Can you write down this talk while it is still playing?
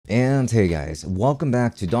And hey guys, welcome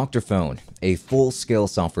back to Dr.Fone, a full-scale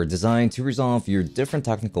software designed to resolve your different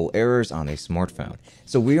technical errors on a smartphone.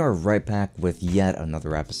 So we are right back with yet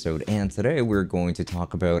another episode, and today we're going to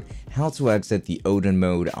talk about how to exit the Odin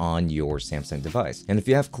mode on your Samsung device. And if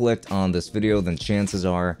you have clicked on this video, then chances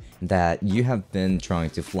are that you have been trying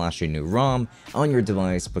to flash a new ROM on your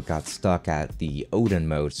device but got stuck at the Odin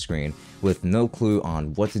mode screen with no clue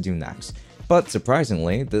on what to do next. But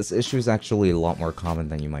surprisingly, this issue is actually a lot more common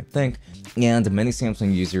than you might think, and many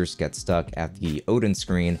Samsung users get stuck at the Odin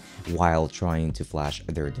screen while trying to flash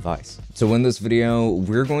their device. So in this video,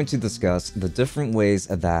 we're going to discuss the different ways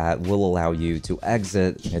that will allow you to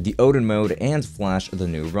exit the Odin mode and flash the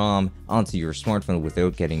new ROM onto your smartphone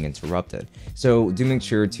without getting interrupted. So do make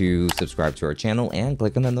sure to subscribe to our channel and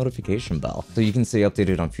click on the notification bell so you can stay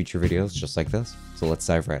updated on future videos just like this. So let's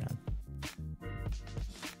dive right in.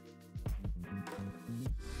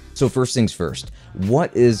 So first things first,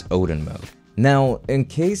 what is Odin mode? Now, in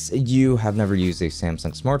case you have never used a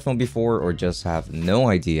Samsung smartphone before or just have no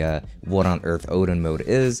idea what on earth Odin mode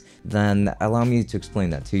is, then allow me to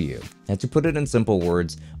explain that to you. And to put it in simple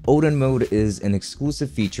words, Odin mode is an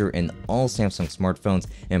exclusive feature in all Samsung smartphones,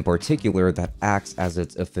 in particular that acts as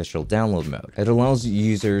its official download mode. It allows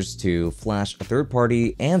users to flash a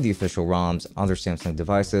third-party and the official ROMs on their Samsung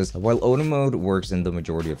devices. While Odin mode works in the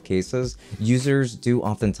majority of cases, users do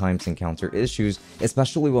oftentimes encounter issues,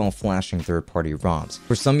 especially while flashing third-party ROMs.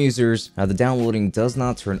 For some users, the downloading does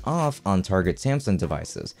not turn off on target Samsung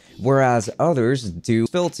devices, whereas others do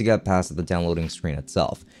fail to get past the downloading screen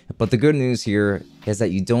itself. But the good news here is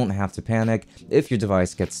that you don't have to panic if your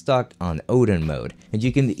device gets stuck on Odin mode, and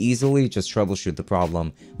you can easily just troubleshoot the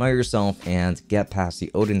problem by yourself and get past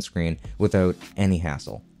the Odin screen without any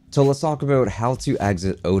hassle. So let's talk about how to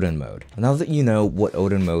exit Odin mode. Now that you know what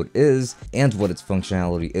Odin mode is and what its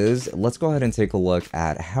functionality is, let's go ahead and take a look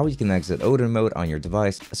at how you can exit Odin mode on your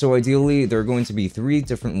device. So ideally, there are going to be 3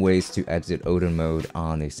 different ways to exit Odin mode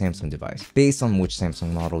on a Samsung device. Based on which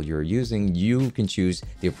Samsung model you're using, you can choose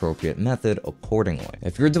the appropriate method accordingly.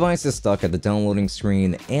 If your device is stuck at the downloading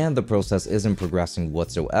screen and the process isn't progressing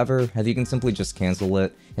whatsoever, you can simply just cancel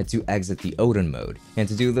it and to exit the Odin mode. And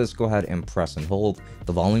to do this, go ahead and press and hold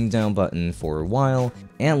the volume down button for a while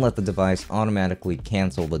and let the device automatically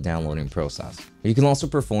cancel the downloading process. You can also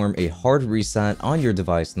perform a hard reset on your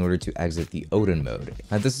device in order to exit the Odin mode.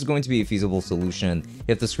 Now, this is going to be a feasible solution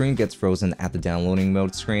if the screen gets frozen at the downloading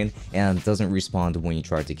mode screen and doesn't respond when you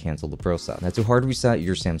try to cancel the process. Now, to hard reset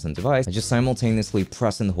your Samsung device, just simultaneously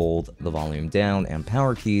press and hold the volume down and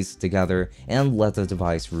power keys together and let the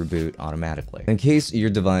device reboot automatically. In case your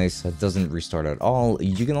device doesn't restart at all,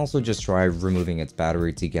 you can also just try removing its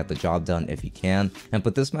battery to get the job done if you can,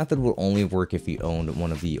 but this method will only work if you own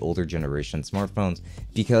one of the older generation smartphones,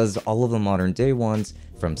 because all of the modern day ones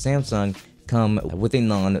from Samsung come with a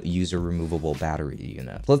non-user removable battery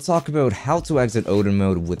unit. Let's talk about how to exit Odin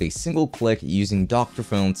mode with a single click using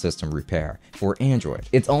Dr.Fone System Repair for Android.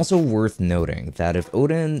 It's also worth noting that if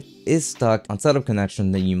Odin is stuck on setup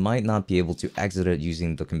connection, then you might not be able to exit it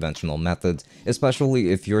using the conventional methods,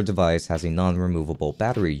 especially if your device has a non-removable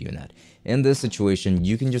battery unit. In this situation,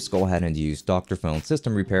 you can just go ahead and use Dr.Fone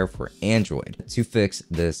System Repair for Android to fix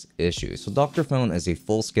this issue. So Dr.Fone is a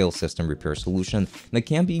full-scale system repair solution that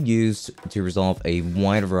can be used to resolve a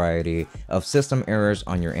wide variety of system errors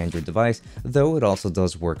on your Android device, though it also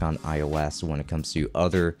does work on iOS when it comes to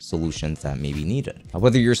other solutions that may be needed.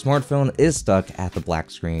 Whether your smartphone is stuck at the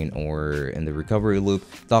black screen or in the recovery loop,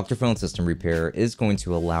 Dr.Fone System Repair is going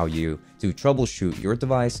to allow you to troubleshoot your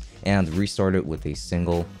device and restart it with a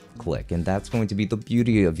single click, and that's going to be the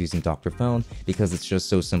beauty of using Dr.Fone, because it's just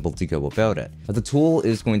so simple to go about it. The tool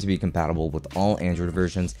is going to be compatible with all Android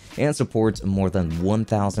versions and supports more than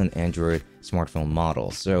 1,000 Android smartphone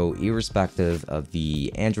models. So irrespective of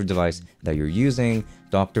the Android device that you're using,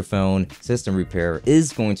 Dr.Fone System Repair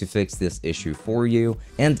is going to fix this issue for you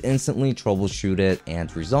and instantly troubleshoot it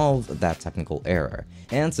and resolve that technical error.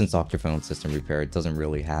 And since Dr.Fone System Repair doesn't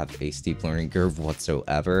really have a steep learning curve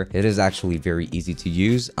whatsoever, it is actually very easy to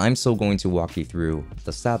use. I'm still going to walk you through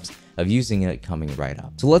the steps of using it coming right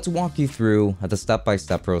up. So let's walk you through the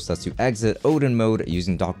step-by-step process to exit Odin mode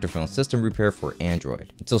using Dr.Fone System Repair for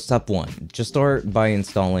Android. So step 1, just start by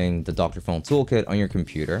installing the Dr.Fone toolkit on your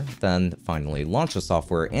computer, then finally launch the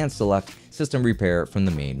software and select system repair from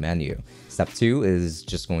the main menu. Step 2 is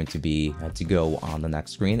just going to be to go on the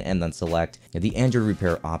next screen and then select the Android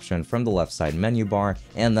repair option from the left side menu bar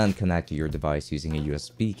and then connect your device using a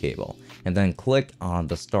USB cable. And then click on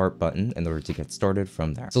the start button in order to get started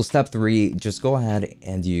from there. So step 3, just go ahead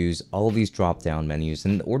and use all of these drop down menus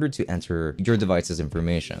in order to enter your device's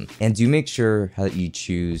information. And do make sure that you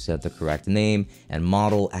choose the correct name and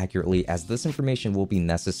model accurately, as this information will be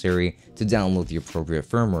necessary to download the appropriate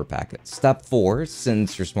firmware package. Step 4,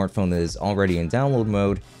 since your smartphone is already in download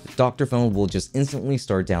mode, Dr.Fone will just instantly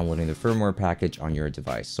start downloading the firmware package on your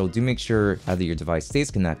device. So do make sure that your device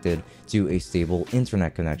stays connected to a stable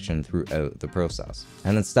internet connection throughout the process.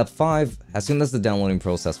 And then step 5, as soon as the downloading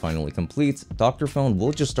process finally completes, Dr.Fone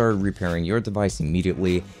will just start repairing your device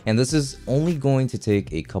immediately, and this is only going to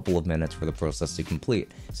take a couple of minutes for the process to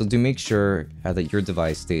complete. So do make sure that your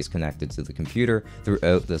device stays connected to the computer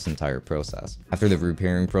throughout this entire process. After the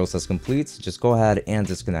repairing process completes, just go ahead and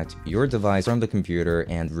disconnect your device from the computer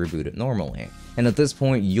and reboot it normally. And at this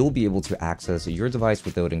point, you'll be able to access your device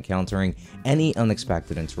without encountering any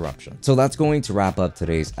unexpected interruption. So that's going to wrap up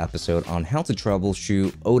today's episode on how to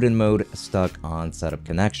troubleshoot Odin mode stuck on setup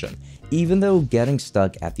connection. Even though getting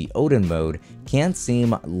stuck at the Odin mode can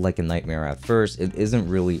seem like a nightmare at first, it isn't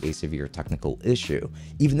really a severe technical issue.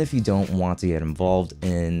 Even if you don't want to get involved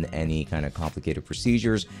in any kind of complicated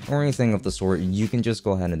procedures or anything of the sort, you can just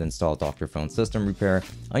go ahead and install Dr.Fone System Repair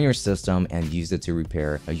on your system and use it to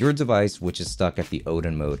repair your device which is stuck at the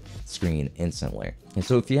Odin mode screen instantly. And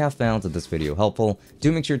so if you have found this video helpful,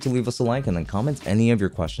 do make sure to leave us a like and then comment any of your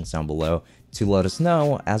questions down below to let us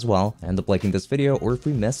know as well, end up liking this video or if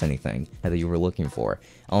we miss anything that you were looking for.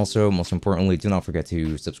 Also, most importantly, do not forget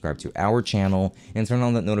to subscribe to our channel and turn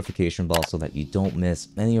on that notification bell so that you don't miss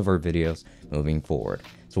any of our videos moving forward.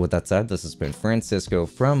 So with that said, this has been Francisco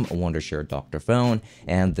from Wondershare Dr.Fone,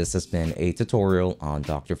 and this has been a tutorial on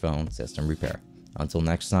Dr.Fone System Repair. Until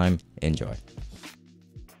next time, enjoy.